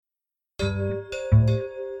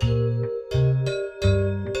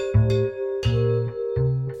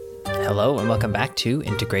and welcome back to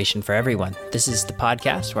Integration for Everyone. This is the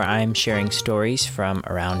podcast where I'm sharing stories from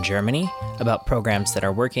around Germany about programs that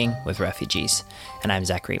are working with refugees. And I'm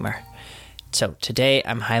Zach Reamer. So today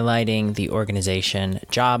I'm highlighting the organization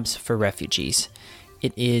Jobs for Refugees.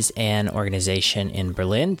 It is an organization in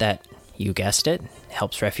Berlin that, you guessed it,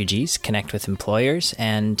 helps refugees connect with employers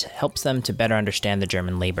and helps them to better understand the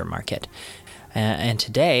German labor market. And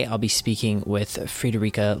today I'll be speaking with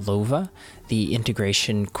Friederike Lowe, the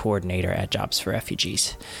integration coordinator at Jobs for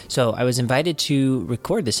Refugees. So I was invited to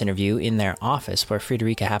record this interview in their office, where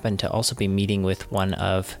Friederike happened to also be meeting with one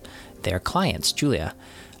of their clients, Julia,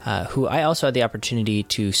 who I also had the opportunity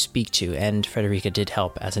to speak to, and Friederike did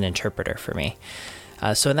help as an interpreter for me.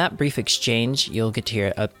 So in that brief exchange, you'll get to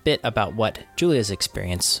hear a bit about what Julia's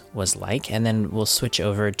experience was like, and then we'll switch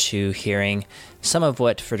over to hearing some of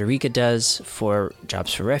what Friederike does for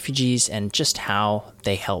Jobs for Refugees and just how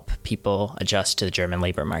they help people adjust to the German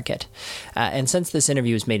labor market. And since this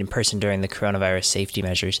interview was made in person during the coronavirus safety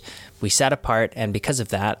measures, we sat apart, and because of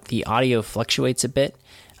that, the audio fluctuates a bit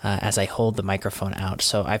as I hold the microphone out.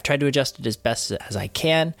 So I've tried to adjust it as best as I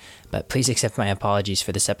can, but please accept my apologies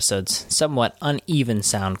for this episode's somewhat uneven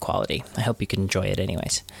sound quality. I hope you can enjoy it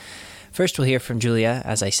anyways. First, we'll hear from Julia,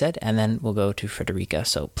 as I said, and then we'll go to Friederike,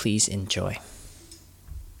 so please enjoy.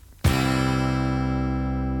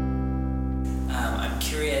 I'm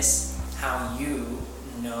curious how you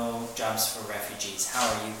know Jobs for Refugees. How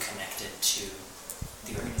are you connected to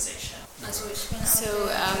the organization? So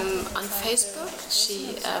on Facebook,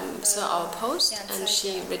 she saw our post and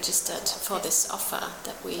she registered for this offer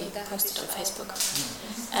that we posted on Facebook.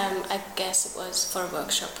 I guess it was for a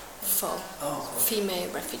workshop for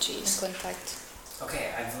female refugees.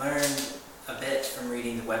 Okay, I've learned a bit from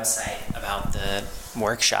reading the website about the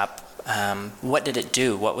workshop. What did it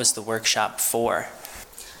do? What was the workshop for?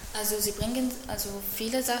 Sie bringen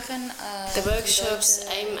viele Sachen. The workshops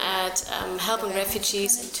aim at helping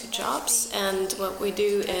refugees into jobs, and what we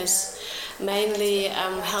do is mainly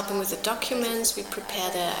helping with the documents. We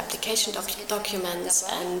prepare the application documents,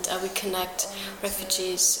 and we connect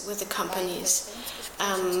refugees with the companies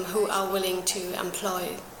who are willing to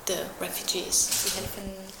employ the refugees. Sie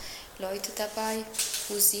helfen Leute dabei,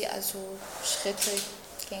 wo sie Schritte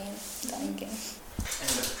dahin gehen.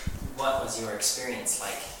 And what was your experience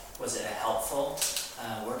like? Was it a helpful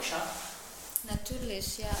workshop?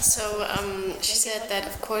 Natürlich, ja. So she said that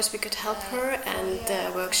of course we could help her, and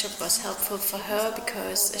the workshop was helpful for her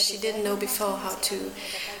because she didn't know before how to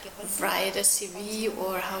write a CV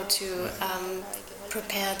or how to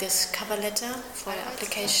prepare this cover letter for the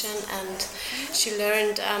application, and she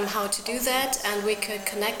learned how to do that, and we could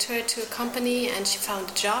connect her to a company, and she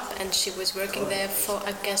found a job, and she was working there for,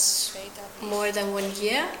 I guess, more than 1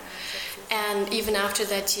 year. And even after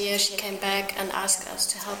that year, she came back and asked us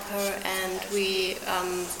to help her, and we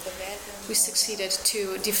succeeded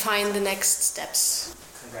to define the next steps.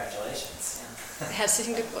 Congratulations.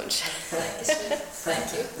 Herzlichen Glückwunsch.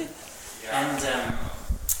 Thank you. And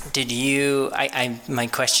did you, my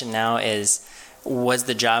question now is, was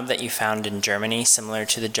the job that you found in Germany similar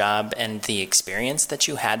to the job and the experience that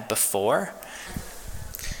you had before?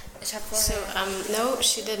 So no,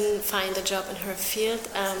 she didn't find a job in her field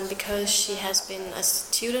because she has been a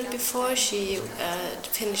student before. She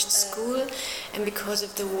finished school, and because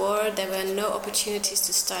of the war there were no opportunities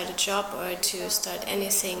to start a job or to start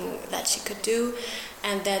anything that she could do,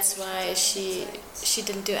 and that's why she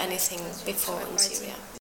didn't do anything before in Syria.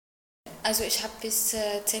 Also ich habe bis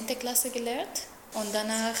 10. Klasse gelernt. Und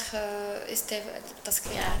danach ist das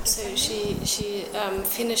So she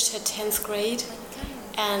finished her 10th grade,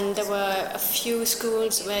 and there were a few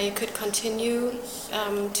schools where you could continue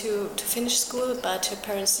to finish school, but her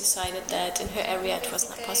parents decided that in her area it was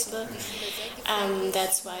not possible.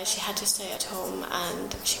 That's why she had to stay at home,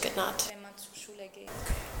 and she could not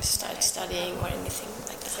start studying or anything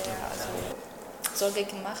like that. Sorge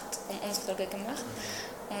gemacht, uns Sorge gemacht.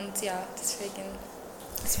 Und ja, deswegen,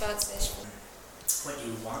 es war sehr schwer. What do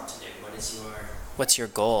you want to do? What's your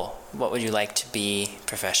goal? What would you like to be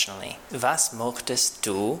professionally? Was möchtest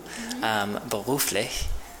du beruflich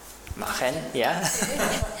machen? Ja?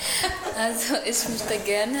 Also ich möchte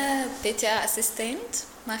gerne PTA-Assistent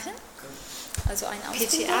machen. Also ein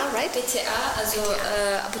PTA, right? PTA, also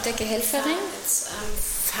Apothekerhelferin. It's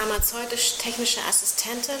pharmazeutisch-technische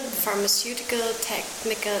Assistentin, pharmaceutical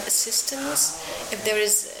technical assistance. If there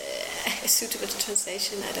is a suitable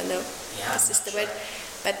translation, I don't know. Yeah, this is the word,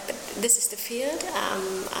 but this is the field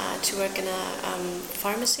to work in a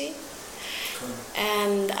pharmacy,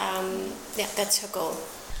 and that's her goal.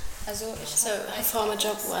 So her former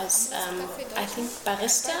job was, I think,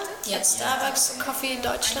 barista at Starbucks Coffee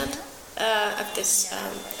Deutschland. at this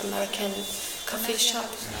American coffee shop,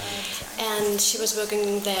 and she was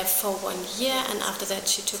working there for 1 year, and after that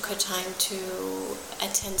she took her time to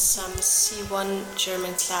attend some C1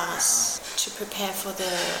 German class to prepare for the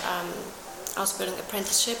Ausbildung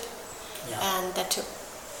apprenticeship, and that took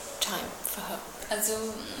time for her.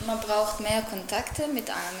 Also man braucht mehr Kontakte mit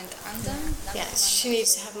anderen. Yes, she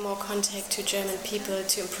needs to have more contact to German people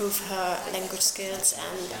to improve her language skills,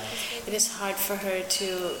 and it is hard for her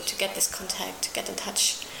to get this contact, to get in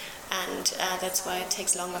touch, and that's why it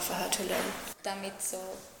takes longer for her to learn. Damit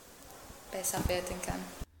so besser werden kann.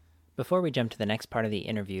 Before we jump to the next part of the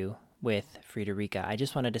interview with Friederike, I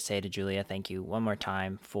just wanted to say to Julia, thank you one more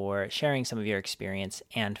time for sharing some of your experience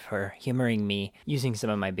and for humoring me using some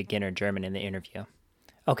of my beginner German in the interview.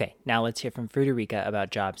 Okay, now let's hear from Friederike about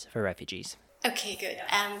Jobs for Refugees. Okay, good.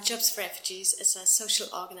 Jobs for Refugees is a social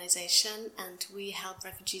organization, and we help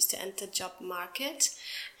refugees to enter the job market.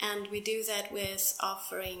 And we do that with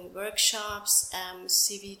offering workshops,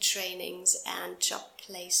 CV trainings, and job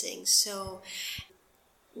placing. So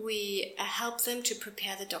we help them to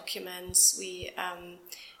prepare the documents. We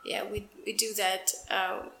do that.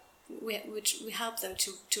 We help them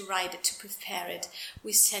to write it, to prepare it.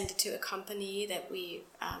 We send it to a company that we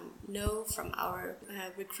know from our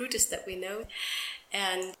recruiters that we know,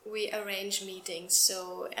 and we arrange meetings.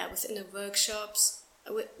 So within the workshop,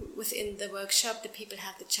 the people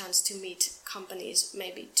have the chance to meet companies,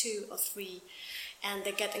 maybe 2 or 3. And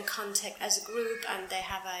they get in contact as a group, and they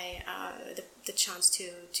have the chance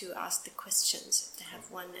to ask the questions if they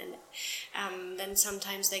have one. And then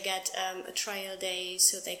sometimes they get a trial day,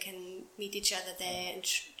 so they can meet each other there. And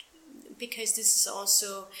because this is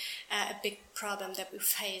also a big problem that we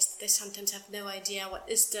face, they sometimes have no idea what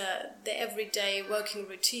is the everyday working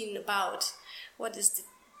routine about. What is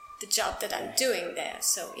the job that I'm doing there?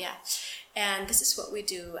 So yeah. And this is what we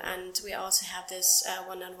do, and we also have this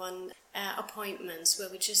one-on-one appointments where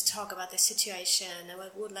we just talk about the situation and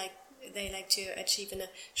what they like to achieve in the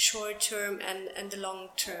short-term and the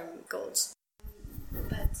long-term goals.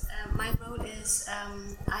 But my role is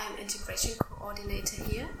I am integration coordinator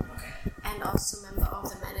here, and also member of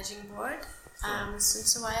the managing board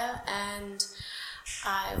since a while. And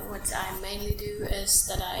what I mainly do is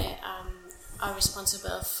that I are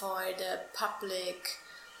responsible for the public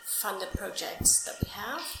funded projects that we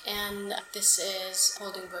have, and this is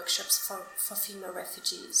holding workshops for female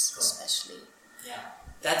refugees especially.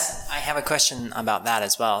 I have a question about that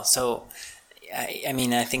as well. So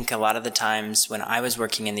I think a lot of the times when I was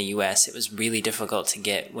working in the US, it was really difficult to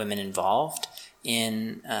get women involved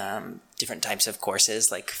in different types of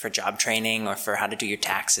courses, like for job training or for how to do your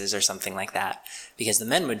taxes or something like that, because the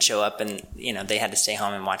men would show up and they had to stay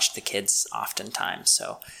home and watch the kids oftentimes.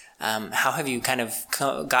 So how have you kind of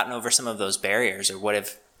gotten over some of those barriers, or what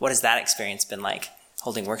has that experience been like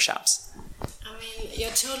holding workshops? I mean,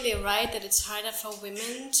 you're totally right that it's harder for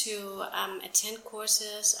women to attend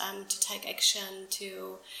courses, to take action,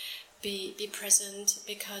 to be present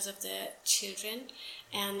because of the children.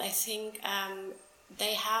 And I think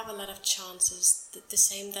they have a lot of chances, the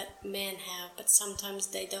same that men have, but sometimes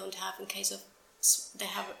they don't have in case of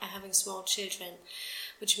having small children,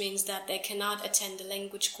 which means that they cannot attend the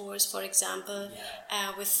language course, for example,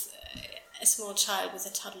 with a small child, with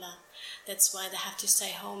a toddler. That's why they have to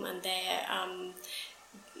stay home, and they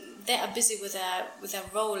are busy with a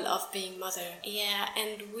role of being mother. Yeah,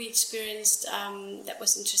 and we experienced, that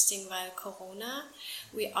was interesting while Corona,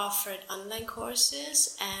 we offered online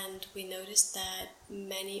courses, and we noticed that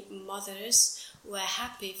many mothers were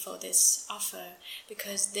happy for this offer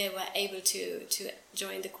because they were able to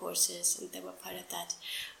join the courses, and they were part of that.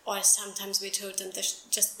 Or sometimes we told them,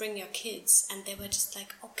 just bring your kids, and they were just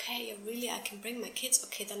like, okay, really, I can bring my kids?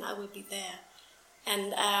 Okay, then I will be there.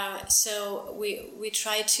 And so we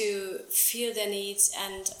try to feel their needs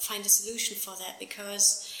and find a solution for that,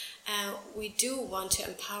 because we do want to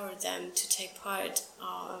empower them to take part,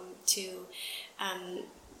 to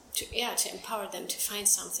empower them to find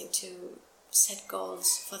something, to set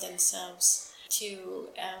goals for themselves, to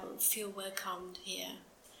feel welcomed here.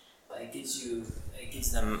 It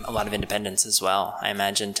gives them a lot of independence as well, I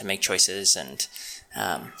imagine, to make choices and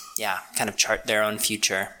kind of chart their own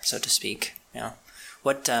future, so to speak.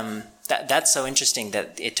 What that's so interesting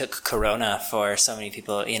that it took Corona for so many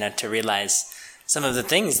people, to realize some of the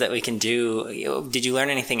things that we can do. Did you learn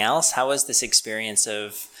anything else? How was this experience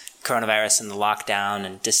of coronavirus and the lockdown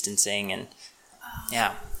and distancing and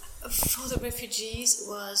For the refugees, it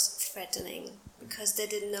was threatening because they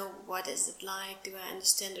didn't know what is it like. Do I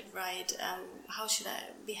understand it right? How should I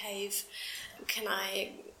behave? Can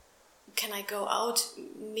I can I go out,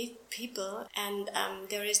 meet people, and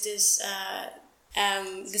there is this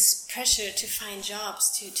this pressure to find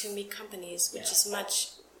jobs, to meet companies, which is much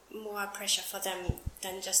more pressure for them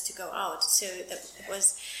than just to go out. So that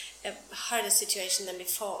was a harder situation than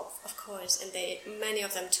before, of course. And many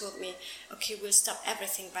of them told me, okay, we'll stop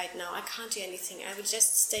everything right now. I can't do anything. I will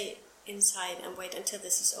just stay inside and wait until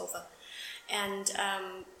this is over. And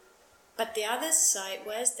but the other side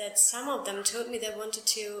was that some of them told me they wanted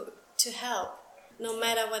to help, no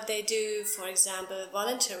matter what they do, for example,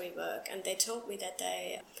 voluntary work. And they told me that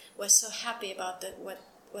they were so happy about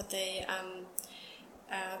what they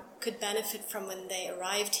could benefit from when they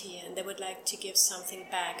arrived here, and they would like to give something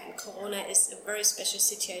back. And Corona is a very special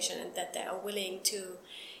situation, and that they are willing to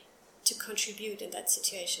contribute in that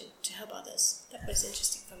situation, to help others. That was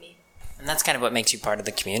interesting for me. And that's kind of what makes you part of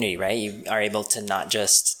the community, right? You are able to not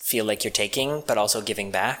just feel like you're taking, but also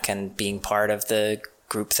giving back and being part of the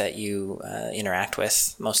group that you interact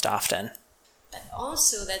with most often. But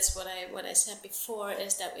also, that's what I said before,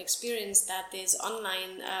 is that we experienced that this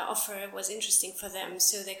online offer was interesting for them.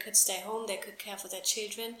 So they could stay home, they could care for their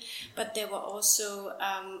children, but they were also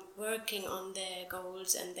working on their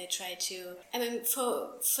goals, and they try to... I mean,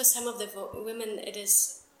 for some of the women, it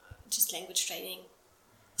is just language training.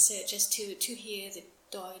 So just to hear the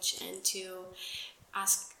Deutsch and to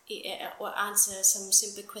ask or answer some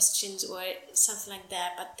simple questions or something like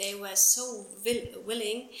that, but they were so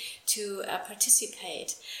willing to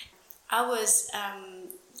participate. I was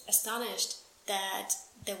astonished that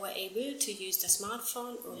they were able to use the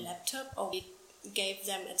smartphone or laptop, or we gave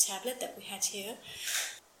them a tablet that we had here,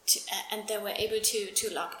 and they were able to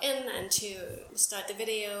log in and to start the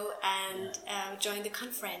video and join the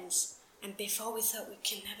conference. And before we thought, we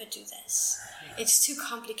can never do this. It's too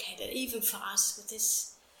complicated, even for us with this.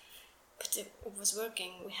 But it was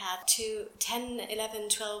working. We had 10, 11,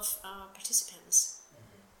 12 participants.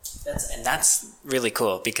 That's really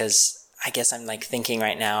cool, because I guess I'm like thinking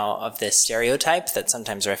right now of this stereotype that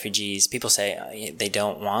sometimes refugees, people say they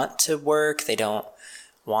don't want to work, they don't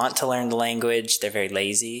want to learn the language, they're very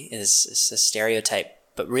lazy, is a stereotype.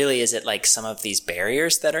 But really, is it like some of these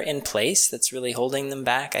barriers that are in place that's really holding them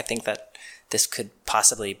back? I think that this could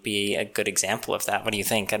possibly be a good example of that. What do you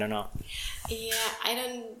think? I don't know. Yeah, I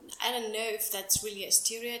don't know if that's really a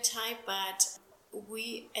stereotype, but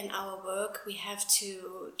we, in our work, we have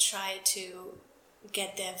to try to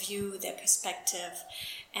get their view, their perspective.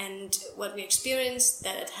 And what we experience,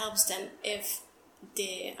 that it helps them if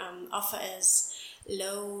the offer is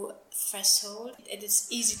low threshold, it is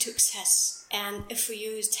easy to access. And if we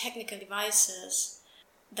use technical devices,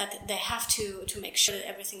 that they have to make sure that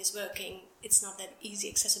everything is working, it's not that easy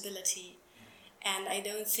accessibility. And I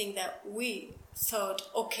don't think that we thought,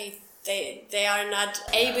 okay, they are not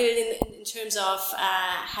able in terms of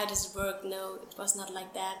how does it work. No, it was not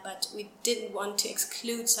like that. But we didn't want to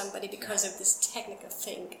exclude somebody because of this technical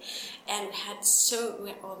thing. And we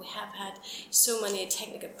have had so many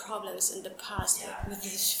technical problems in the past with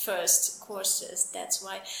these first courses. That's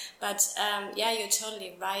why. But yeah, you're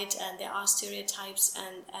totally right. And there are stereotypes,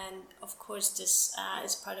 and of course this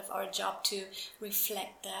is part of our job to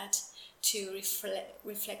reflect that, to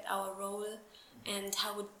reflect our role. And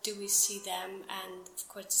how do we see them? And of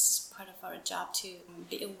course, this is part of our job to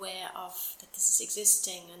be aware of that this is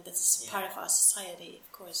existing and that this is part of our society,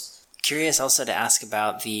 of course. Curious also to ask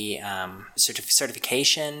about the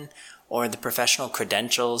certification or the professional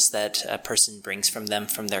credentials that a person brings from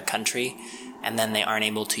their country, and then they aren't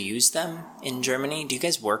able to use them in Germany. Do you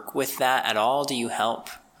guys work with that at all? Do you help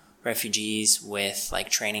refugees with like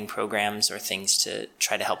training programs or things to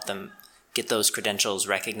try to help them get those credentials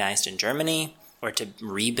recognized in Germany, or to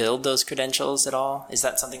rebuild those credentials at all? Is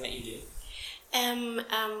that something that you do?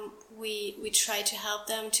 We try to help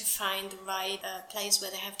them to find the right place where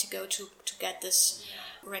they have to go to get this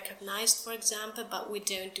recognized, for example, but we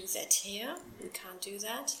don't do that here. We can't do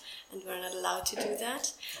that, and we're not allowed to do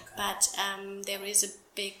that. Okay. But there is a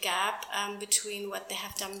big gap between what they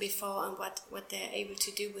have done before and what they're able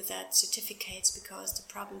to do with that certificates, because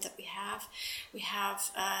the problem that we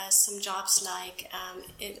have some jobs like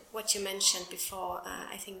what you mentioned before.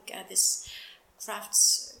 I think this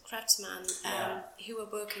craftsman who are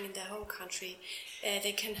working in their home country,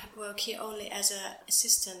 they can work here only as an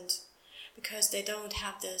assistant, because they don't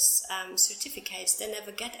have this certificates. They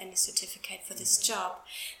never get any certificate for this job.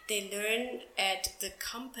 They learn at the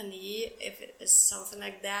company, if it is something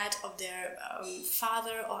like that, of their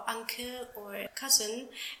father or uncle or cousin,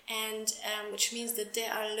 and which means that they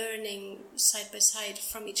are learning side by side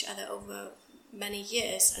from each other over many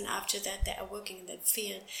years, and after that they are working in that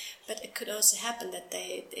field. But it could also happen that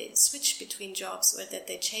they switch between jobs, or that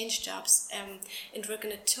they change jobs and work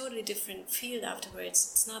in a totally different field afterwards.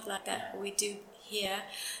 It's not like that we do here,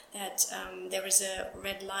 that there is a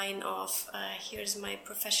red line of here's my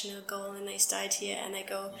professional goal and I start here and I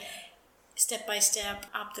go step by step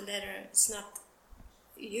up the ladder. It's not,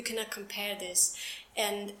 you cannot compare this.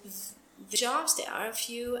 And the jobs, there are a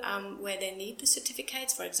few where they need the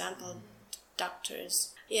certificates, for example,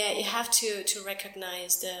 doctors. Yeah, you have to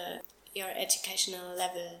recognize your educational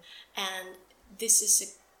level, and this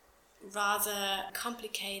is a rather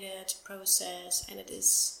complicated process, and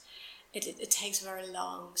it takes very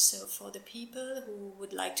long. So for the people who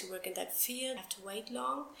would like to work in that field, have to wait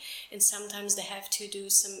long, and sometimes they have to do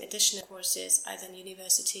some additional courses, either in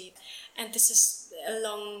university, and this is a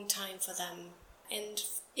long time for them. And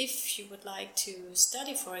if you would like to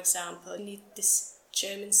study, for example, you need this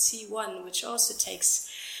German C1, which also takes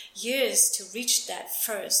years to reach that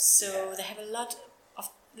first. So they have a lot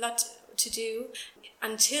to do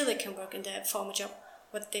until they can work in their former job,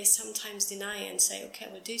 what they sometimes deny and say, okay,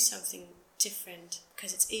 we'll do something different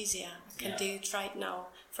because it's easier. I can do it right now,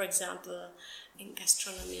 for example, in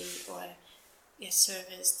gastronomy or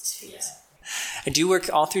service, this field. And do you work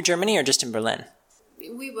all through Germany or just in Berlin?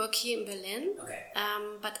 We work here in Berlin, okay.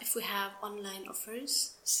 But if we have online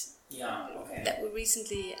offers that we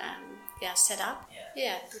recently set up,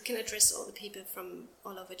 we can address all the people from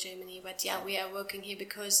all over Germany. But we are working here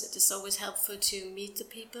because it is always helpful to meet the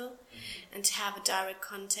people and to have a direct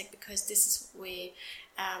contact, because this is what we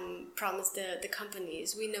promise the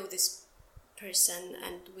companies. We know this person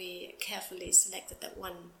and we carefully selected that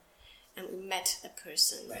one and we met that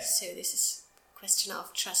person. Right. So this is a question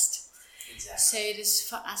of trust. Exactly. So it is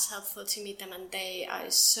for us helpful to meet them, and they are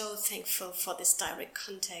so thankful for this direct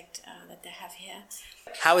contact that they have here.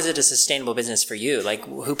 How is it a sustainable business for you? Like,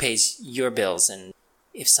 who pays your bills? And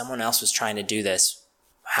if someone else was trying to do this,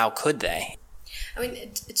 how could they? I mean,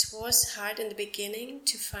 it was hard in the beginning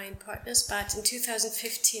to find partners, but in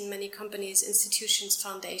 2015, many companies, institutions,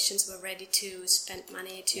 foundations were ready to spend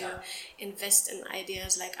money to invest in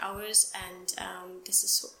ideas like ours, and this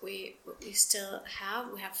is what we still have.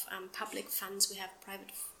 We have public funds, we have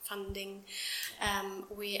private funding.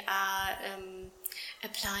 We are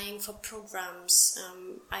applying for programs.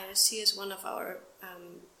 IOC is one of our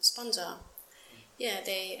sponsor. Yeah,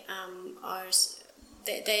 they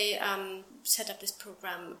They set up this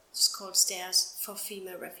program. It's called STAIRS for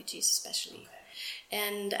female refugees especially. Okay.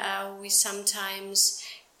 And we sometimes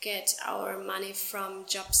get our money from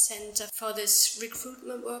Job Center for this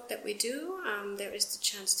recruitment work that we do. There is the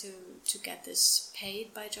chance to get this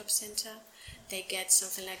paid by Job Center. They get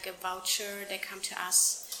something like a voucher. They come to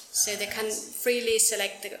us. So they can freely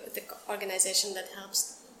select the organization that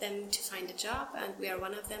helps them to find a job, and we are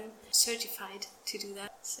one of them, certified to do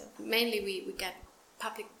that. So mainly we get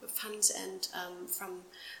public funds and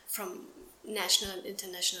from national and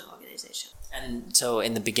international organizations. And so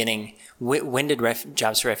in the beginning, when did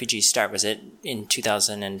Jobs for Refugees start? Was it in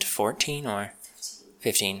 2014 or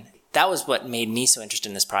 15? That was what made me so interested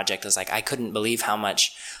in this project. Was like, I couldn't believe how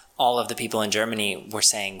much all of the people in Germany were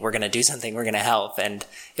saying, we're going to do something, we're going to help. And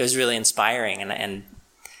it was really inspiring. And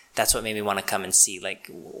that's what made me want to come and see, like,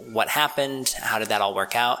 what happened? How did that all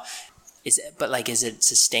work out? Is it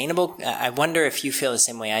sustainable? I wonder if you feel the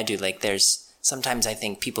same way I do. Like, there's sometimes I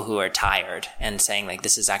think people who are tired and saying, like,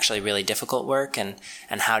 this is actually really difficult work, and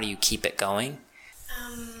how do you keep it going?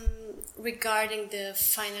 Regarding the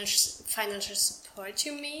financial support,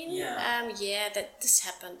 you mean? Yeah. That this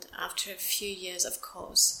happened after a few years, of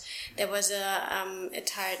course. There was a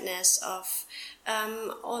tiredness of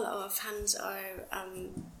all our funds are.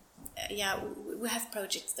 We have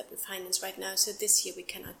projects that we finance right now, so this year we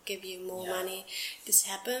cannot give you more money. This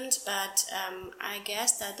happened, but I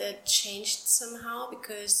guess that it changed somehow,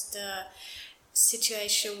 because the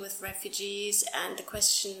situation with refugees and the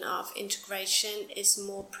question of integration is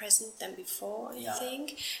more present than before, I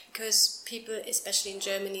think, because people, especially in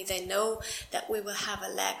Germany, they know that we will have a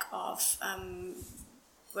lack of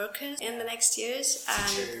workers in the next years.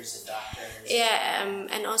 Teachers and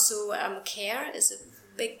doctors. And also care is a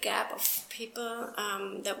big gap of people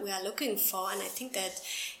that we are looking for, and I think that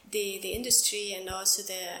the industry and also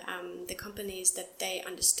the companies, that they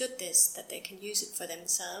understood this, that they can use it for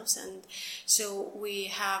themselves. And so we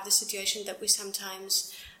have the situation that we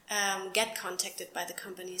sometimes get contacted by the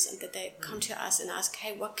companies, and that they come to us and ask,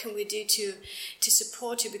 hey, what can we do to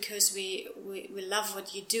support you, because we love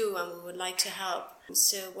what you do and we would like to help.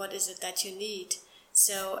 So what is it that you need?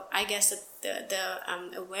 So I guess that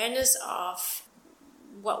the awareness of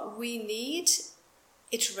what we need,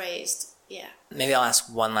 it raised. Yeah. Maybe I'll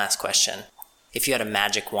ask one last question. If you had a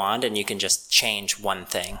magic wand and you can just change one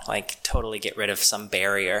thing, like totally get rid of some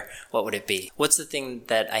barrier, what would it be? What's the thing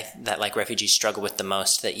that like refugees struggle with the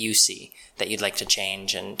most that you see that you'd like to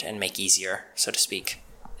change and make easier, so to speak?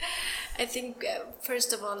 I think,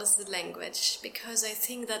 first of all, is the language, because I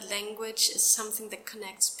think that language is something that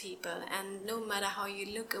connects people, and no matter how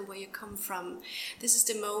you look and where you come from, this is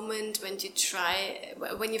the moment when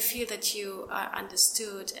you feel that you are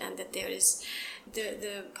understood and that there is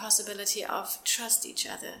the possibility of trust each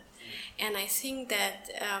other. And I think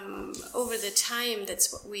that over the time,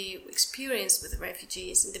 that's what we experienced with the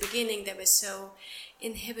refugees. In the beginning, they were so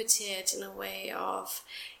inhibited in a way of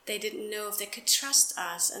they didn't know if they could trust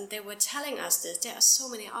us, and they were telling us this. There are so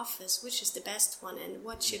many offers, which is the best one, and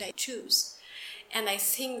what should I choose? And I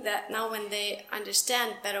think that now when they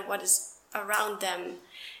understand better what is around them,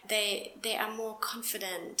 they are more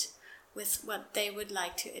confident with what they would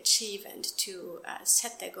like to achieve and to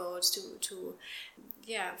set their goals, to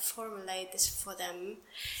formulate this for them.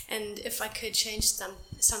 And if I could change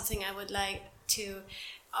something, I would like to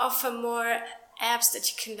offer more apps that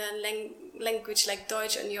you can learn language like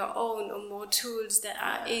Deutsch on your own, or more tools that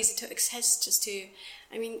are easy to access.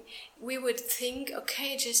 We would think,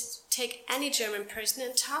 okay, just take any German person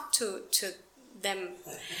and talk to them.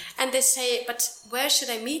 And they say, but where should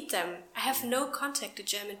I meet them? I have no contact to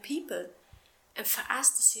German people. And for us,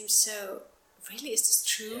 this seems so, really, is this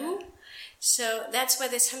true? Yeah. So that's why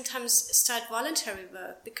they sometimes start voluntary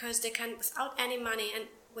work, because they can, without any money and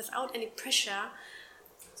without any pressure,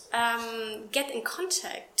 get in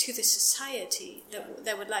contact to the society that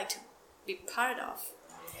they would like to be part of.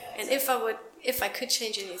 And if I could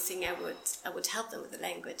change anything, I would help them with the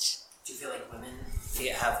language. Do you feel like women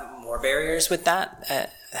have more barriers with that?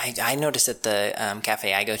 I noticed at the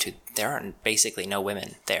cafe I go to, there aren't basically no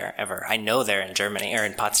women there ever. I know they're in Germany or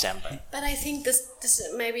in Potsdam, but I think this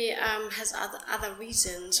maybe has other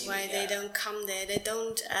reasons why they don't come there. They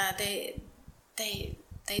don't.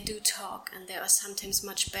 They do talk, and they are sometimes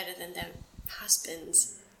much better than their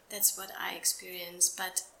husbands. That's what I experience.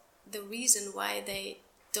 But the reason why they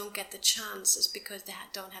don't get the chance is because they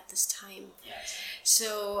don't have this time. Yes.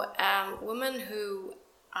 So women who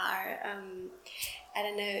are,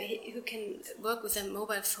 who can work with a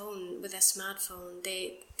mobile phone, with a smartphone,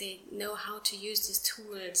 they know how to use these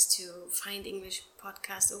tools to find English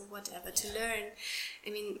podcasts or whatever to learn.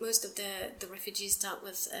 Most of the refugees start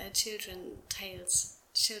with children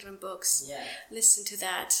books. Yeah. Listen to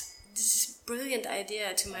that. This is a brilliant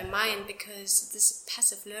idea to my mind, because this is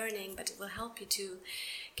passive learning, but it will help you to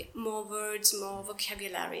get more words, more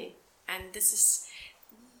vocabulary. And this is,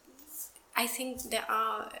 I think there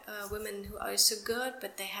are women who are so good,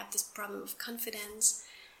 but they have this problem of confidence,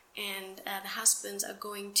 and the husbands are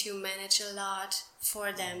going to manage a lot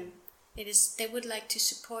for them. They would like to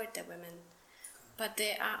support the women, but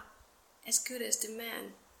they are as good as the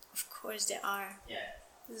men. Of course they are. Yeah.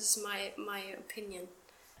 This is my opinion.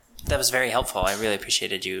 That was very helpful. I really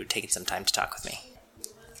appreciated you taking some time to talk with me.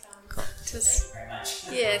 Cool. Thank you very much.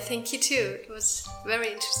 Yeah, thank you too. It was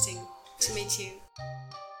very interesting to meet you.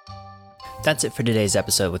 That's it for today's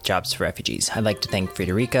episode with Jobs for Refugees. I'd like to thank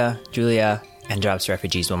Friederike, Julia, and Jobs for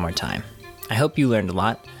Refugees one more time. I hope you learned a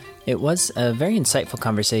lot. It was a very insightful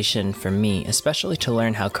conversation for me, especially to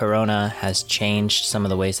learn how Corona has changed some of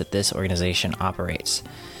the ways that this organization operates.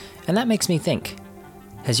 And that makes me think,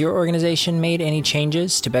 has your organization made any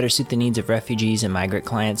changes to better suit the needs of refugees and migrant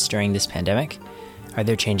clients during this pandemic? Are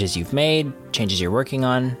there changes you've made, changes you're working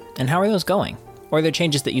on, and how are those going? Or are there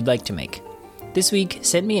changes that you'd like to make? This week,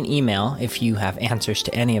 send me an email if you have answers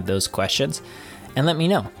to any of those questions, and let me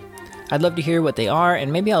know. I'd love to hear what they are,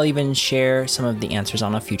 and maybe I'll even share some of the answers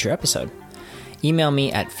on a future episode. Email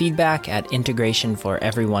me at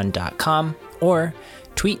feedback@integrationforeveryone.com or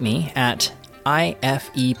tweet me at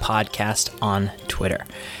IFE Podcast on Twitter.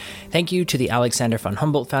 Thank you to the Alexander von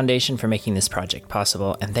Humboldt Foundation for making this project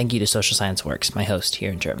possible, and thank you to Social Science Works, my host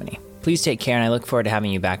here in Germany. Please take care, and I look forward to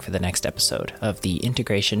having you back for the next episode of the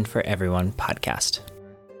Integration for Everyone podcast.